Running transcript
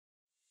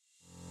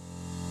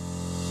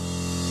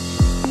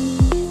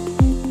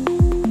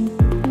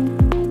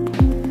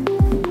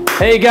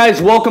Hey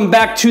guys, welcome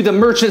back to the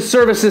Merchant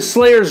Services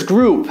Slayers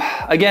group.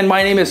 Again,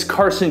 my name is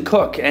Carson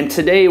Cook, and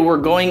today we're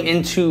going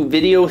into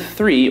video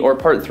 3 or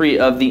part 3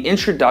 of the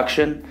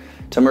introduction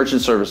to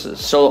merchant services.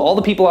 So all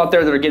the people out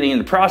there that are getting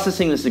into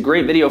processing, this is a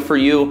great video for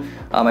you.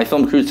 My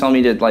film crew's telling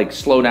me to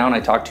slow down, I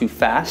talk too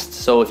fast.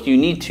 So if you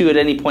need to at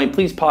any point,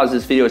 please pause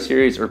this video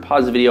series or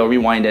pause the video,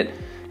 rewind it,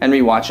 and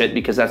rewatch it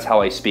because that's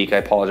how I speak, I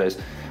apologize.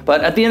 But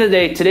at the end of the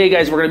day, today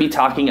guys, we're gonna be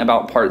talking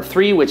about part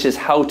 3, which is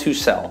how to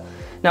sell.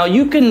 Now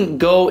you can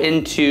go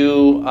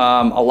into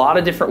a lot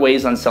of different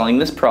ways on selling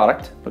this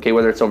product, okay,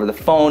 whether it's over the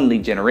phone,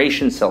 lead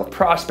generation,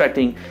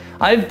 self-prospecting.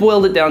 I've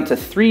boiled it down to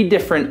 3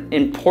 different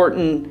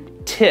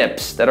important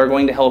tips that are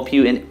going to help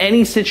you in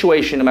any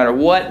situation, no matter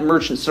what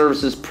merchant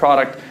services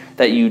product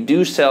that you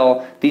do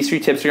sell. These 3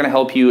 tips are gonna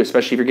help you,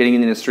 especially if you're getting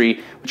in the industry,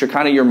 which are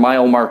kind of your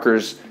mile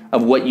markers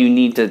of what you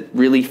need to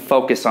really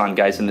focus on,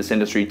 guys, in this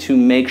industry to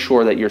make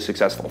sure that you're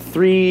successful.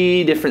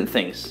 3 different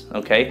things,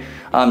 okay?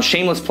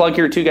 Shameless plug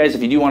here too, guys,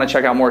 if you do wanna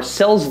check out more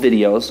sales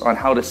videos on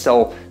how to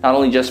sell, not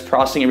only just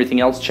processing, everything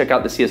else, check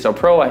out the CSO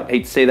Pro. I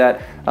hate to say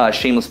that,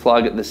 shameless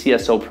plug, the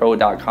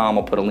CSOPro.com.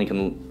 I'll put a link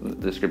in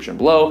the description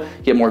below.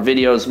 Get more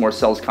videos, more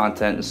sales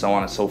content, and so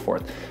on and so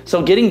forth.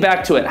 So getting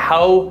back to it,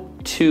 how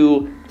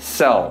to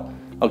sell.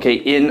 Okay,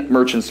 in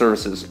merchant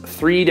services,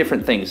 3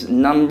 different things.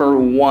 Number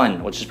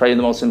 1, which is probably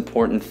the most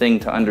important thing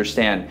to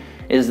understand,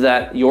 is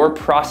that your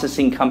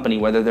processing company,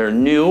 whether they're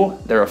new,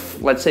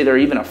 let's say they're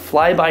even a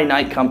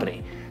fly-by-night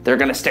company, they're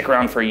gonna stick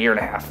around for a year and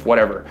a half,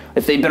 whatever.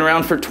 If they've been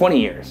around for 20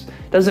 years,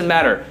 doesn't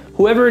matter.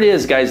 Whoever it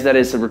is, guys, that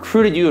has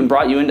recruited you and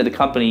brought you into the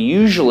company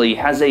usually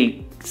has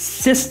a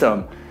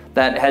system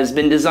that has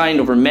been designed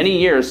over many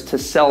years to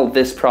sell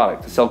this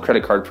product, to sell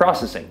credit card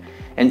processing.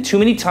 And too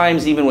many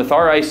times, even with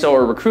our ISO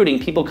or recruiting,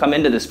 people come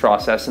into this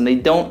process and they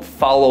don't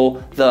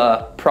follow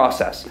the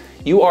process.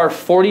 You are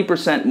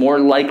 40% more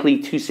likely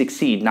to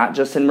succeed, not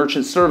just in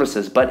merchant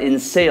services, but in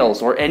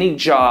sales or any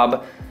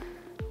job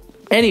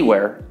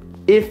anywhere,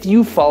 if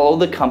you follow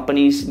the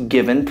company's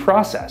given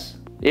process.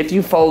 If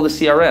you follow the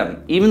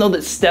CRM, even though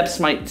the steps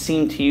might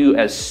seem to you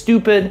as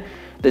stupid,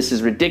 this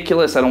is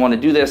ridiculous, I don't want to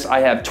do this,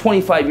 I have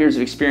 25 years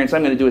of experience,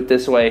 I'm going to do it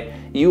this way,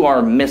 you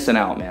are missing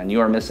out, man. You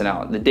are missing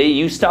out. The day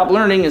you stop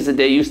learning is the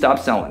day you stop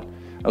selling.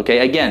 Okay,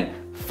 again,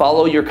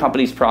 follow your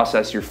company's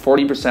process. You're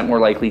 40% more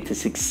likely to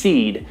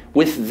succeed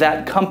with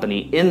that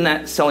company in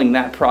that selling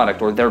that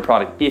product or their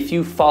product if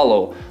you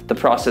follow the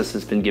process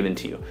that's been given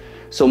to you.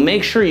 So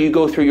make sure you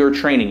go through your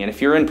training. And if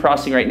you're in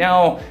processing right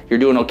now, you're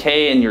doing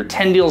okay and you're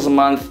 10 deals a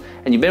month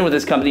and you've been with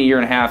this company a year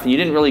and a half and you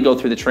didn't really go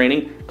through the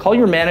training, call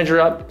your manager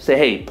up, say,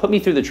 hey, put me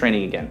through the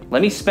training again.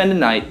 Let me spend a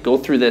night, go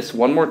through this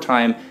one more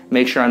time,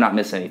 make sure I'm not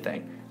missing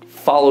anything.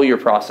 Follow your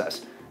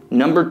process.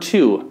 Number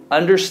 2,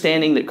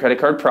 understanding that credit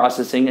card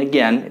processing,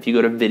 again, if you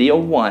go to video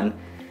 1,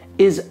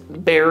 is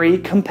very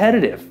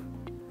competitive,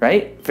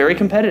 right? Very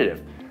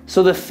competitive.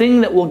 So the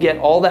thing that will get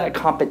all that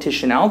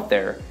competition out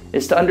there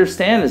is to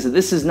understand is that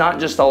this is not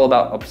just all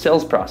about a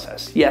sales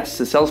process. Yes,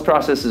 the sales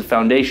process as a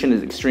foundation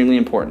is extremely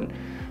important,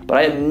 but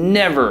I have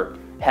never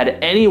had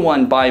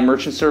anyone buy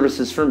merchant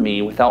services from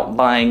me without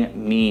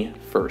buying me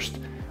first.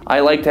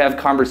 I like to have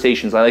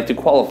conversations, I like to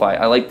qualify,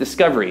 I like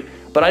discovery,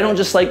 but I don't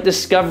just like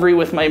discovery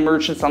with my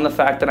merchants on the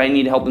fact that I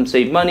need to help them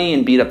save money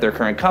and beat up their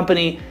current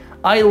company.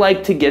 I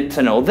like to get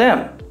to know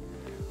them.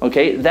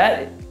 Okay,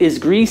 that is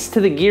grease to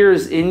the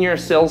gears in your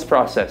sales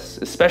process,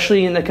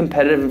 especially in the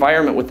competitive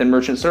environment within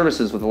merchant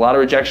services with a lot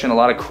of rejection, a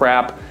lot of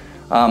crap,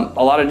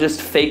 a lot of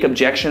just fake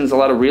objections, a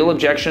lot of real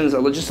objections,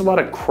 just a lot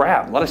of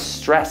crap, a lot of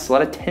stress, a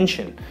lot of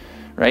tension,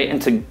 right?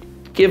 And to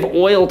give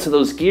oil to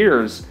those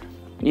gears,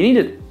 you need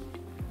to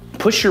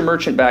push your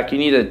merchant back. You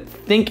need to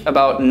think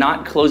about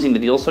not closing the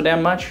deal so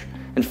damn much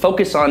and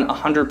focus on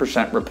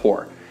 100%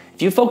 rapport.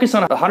 If you focus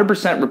on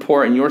 100%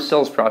 rapport in your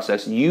sales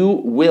process, you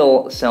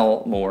will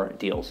sell more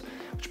deals.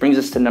 Which brings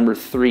us to number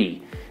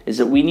 3, is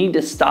that we need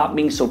to stop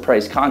being so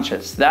price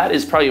conscious. That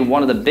is probably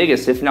one of the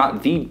biggest, if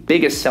not the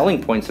biggest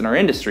selling points in our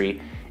industry,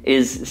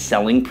 is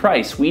selling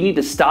price. We need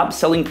to stop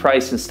selling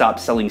price and stop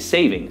selling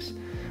savings.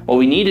 What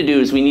we need to do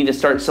is we need to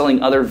start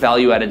selling other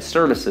value-added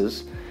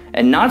services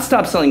and not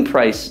stop selling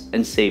price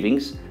and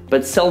savings,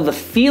 but sell the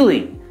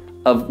feeling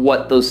of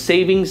what those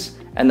savings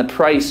and the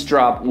price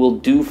drop will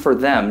do for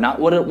them. Not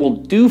what it will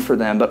do for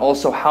them, but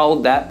also how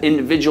that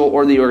individual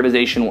or the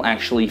organization will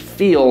actually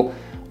feel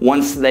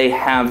once they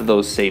have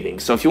those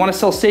savings. So if you want to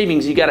sell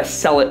savings, you got to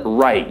sell it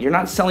right. You're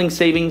not selling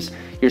savings,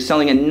 you're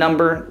selling a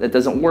number that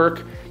doesn't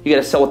work. You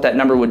got to sell what that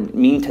number would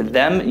mean to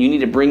them. You need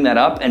to bring that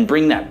up and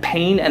bring that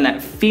pain and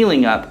that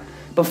feeling up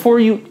before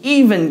you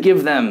even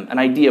give them an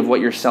idea of what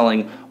you're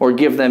selling or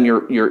give them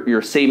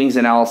your savings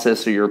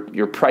analysis or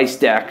your price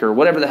deck or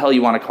whatever the hell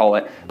you want to call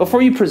it.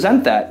 Before you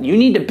present that, you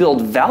need to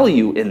build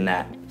value in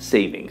that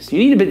savings. You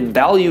need to build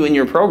value in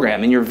your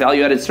program, in your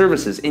value-added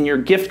services, in your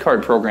gift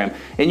card program,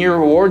 in your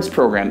rewards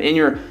program, in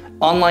your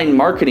online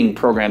marketing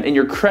program, in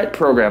your CRET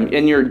program,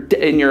 in your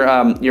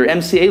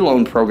MCA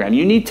loan program.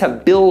 You need to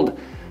build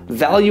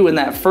value in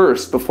that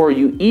first before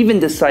you even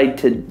decide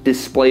to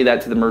display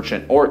that to the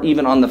merchant or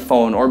even on the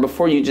phone or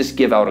before you just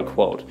give out a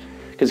quote.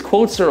 because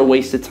quotes are a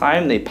waste of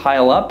time. They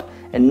pile up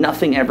and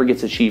nothing ever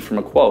gets achieved from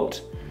a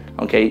quote.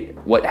 Okay,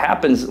 what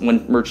happens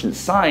when merchants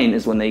sign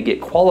is when they get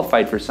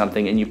qualified for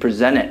something and you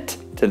present it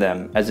to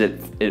them as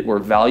if it were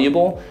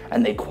valuable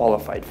and they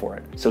qualified for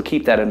it. So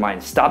keep that in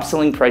mind. Stop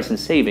selling price and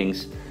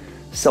savings.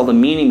 Sell the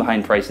meaning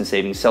behind price and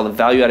savings. Sell the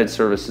value-added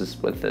services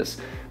with this.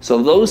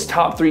 So those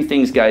top 3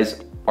 things, guys,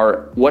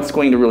 are what's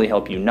going to really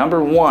help you.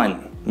 Number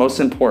 1, most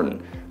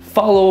important,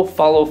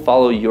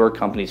 follow your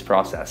company's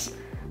process.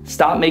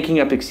 Stop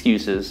making up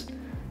excuses.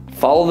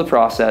 Follow the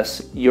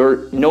process.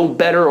 You're no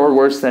better or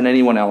worse than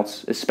anyone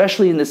else,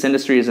 especially in this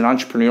industry as an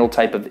entrepreneurial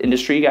type of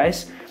industry,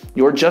 guys.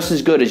 You're just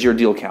as good as your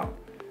deal count,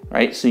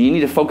 right? So you need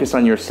to focus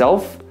on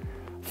yourself,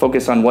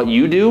 focus on what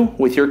you do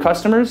with your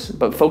customers,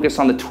 but focus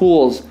on the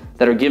tools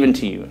that are given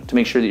to you to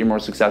make sure that you're more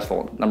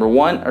successful. Number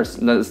 1,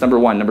 that's number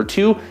 1. Number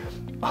 2,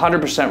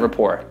 100%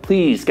 rapport.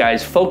 Please,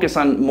 guys, focus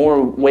on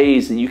more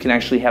ways that you can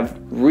actually have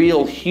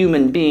real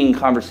human being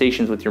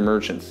conversations with your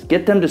merchants.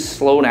 Get them to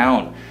slow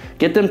down.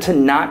 Get them to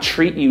not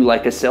treat you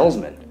like a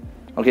salesman.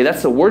 Okay,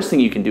 that's the worst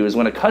thing you can do is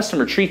when a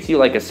customer treats you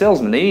like a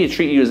salesman, they need to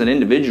treat you as an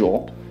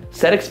individual.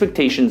 Set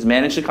expectations,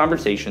 manage the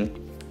conversation,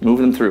 move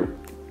them through.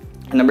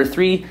 And number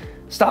 3,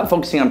 stop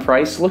focusing on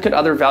price. Look at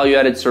other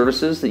value-added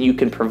services that you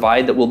can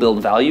provide that will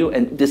build value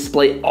and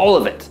display all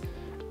of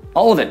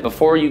it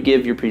before you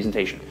give your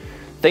presentation.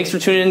 Thanks for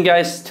tuning in,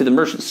 guys, to the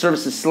Merchant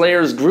Services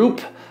Slayers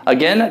group.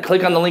 Again,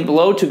 click on the link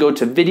below to go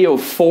to video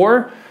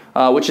 4,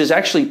 which is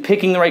actually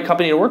picking the right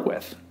company to work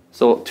with.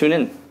 So tune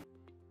in.